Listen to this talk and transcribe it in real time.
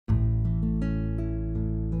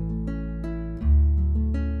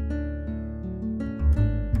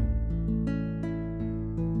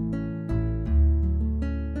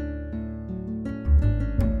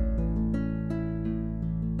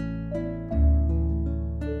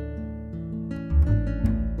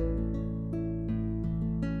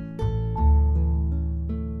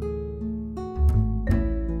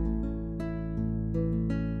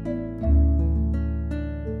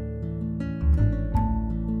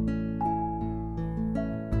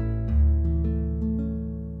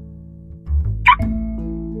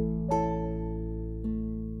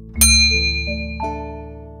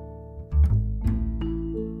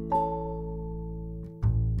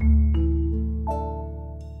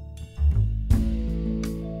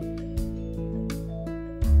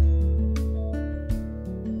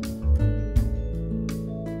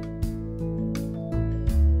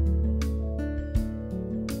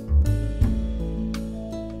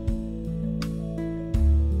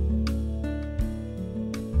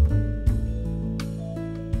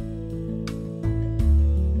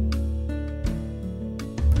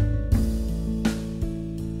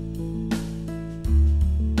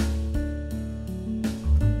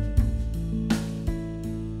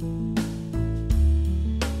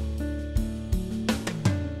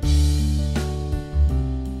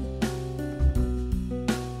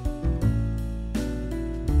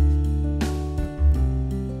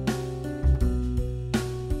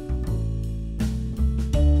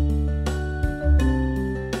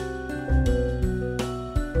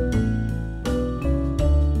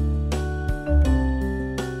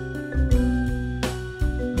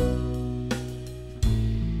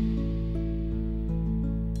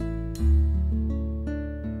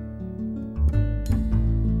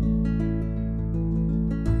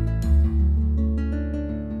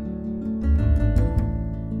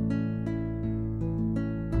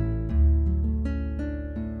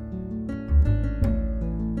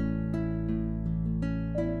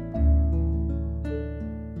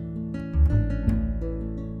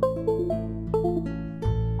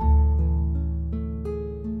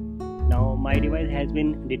my device has been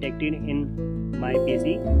detected in my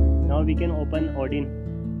PC. Now we can open Odin.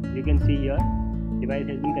 You can see here device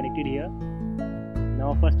has been connected here. Now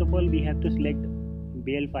first of all we have to select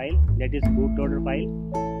BL file, that is bootloader file.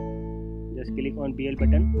 Just click on BL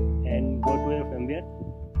button and go to your firmware.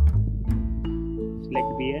 Select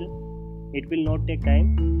BL. It will not take time,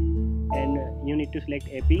 and you need to select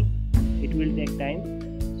AP. It will take time,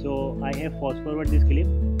 so I have fast forward this clip.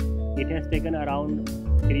 It has taken around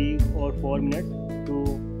 3 or 4 minutes to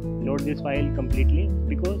load this file completely,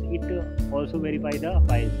 because it also verify the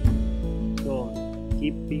files. So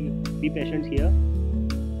be patient here.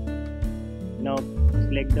 Now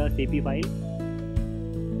select the CP file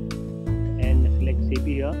and select CP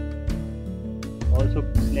here. Also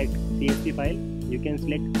select CSV file. You can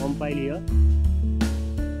select home file here.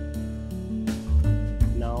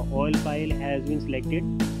 Now all file has been selected.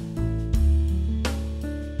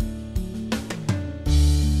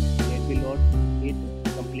 It will load it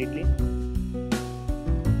completely.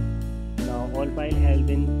 Now all file has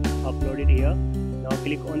been uploaded here. Now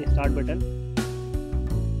click on start button.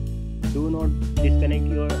 Do not disconnect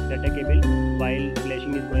your data cable while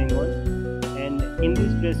flashing is going on. And in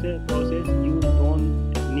this process you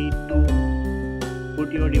don't need to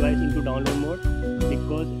put your device into download mode,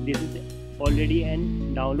 because this is already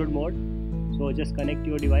in download mode. So just connect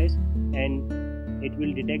your device and it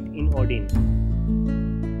will detect in Odin.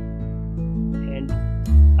 And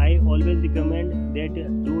I always recommend that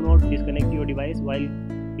do not disconnect your device while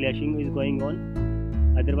flashing is going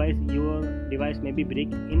on, otherwise your device may be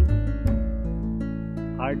break in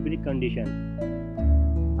hard break condition.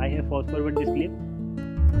 I have fast forward this clip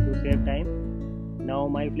to save time. Now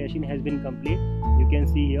my flashing has been complete. You can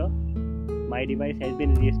see here my device has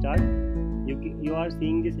been restarted. You are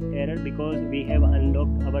seeing this error because we have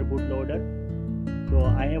unlocked our bootloader. So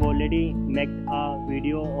I have already made a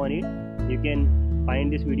video on it. You can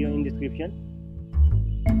find this video in description.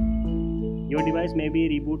 Your device may be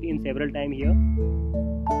reboot in several times here.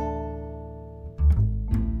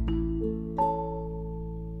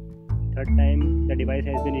 Third time the device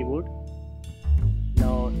has been reboot.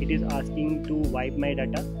 Now it is asking to wipe my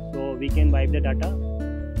data, so we can wipe the data.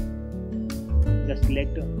 Just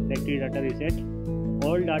select factory data reset.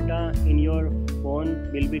 All data in your phone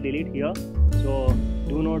will be deleted here, so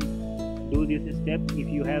do not do this step if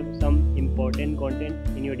you have some important content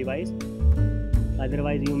in your device.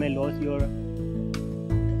 Otherwise you may lose your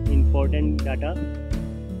important data.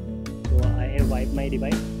 So I have wiped my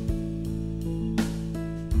device.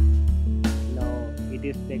 Now it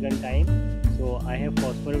is taken time, so I have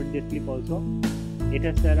fast forwarded this clip also. It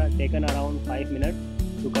has taken around 5 minutes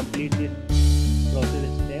to complete this process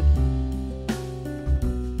steps.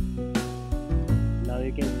 Now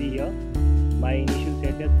you can see here my initial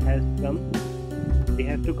setup has come. We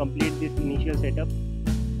have to complete this initial setup.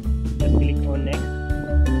 Just click on next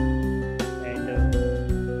and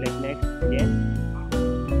select next again.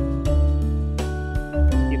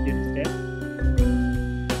 Skip this step.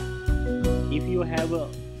 If you have a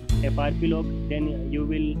FRP log, then you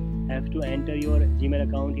will have to enter your Gmail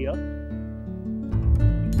account here.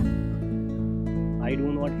 I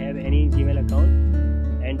do not have any Gmail account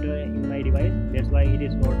enter in my device, that's why it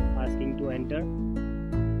is not asking to enter.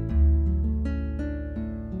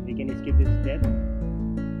 We can skip this step.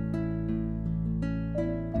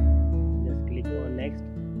 Just click on next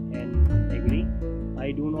and agree.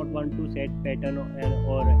 I do not want to set pattern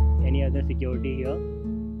or any other security here,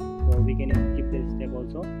 so we can skip this step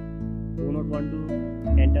also. Do not want to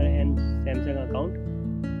enter an Samsung account,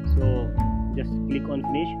 so just click on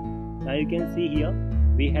finish. Now you can see here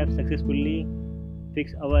we have successfully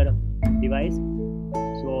fixed our device.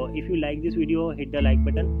 So if you like this video, hit the like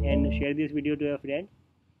button and share this video to your friend.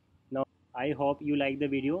 Now I hope you like the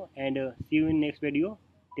video, and see you in next video.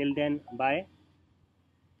 Till then, bye.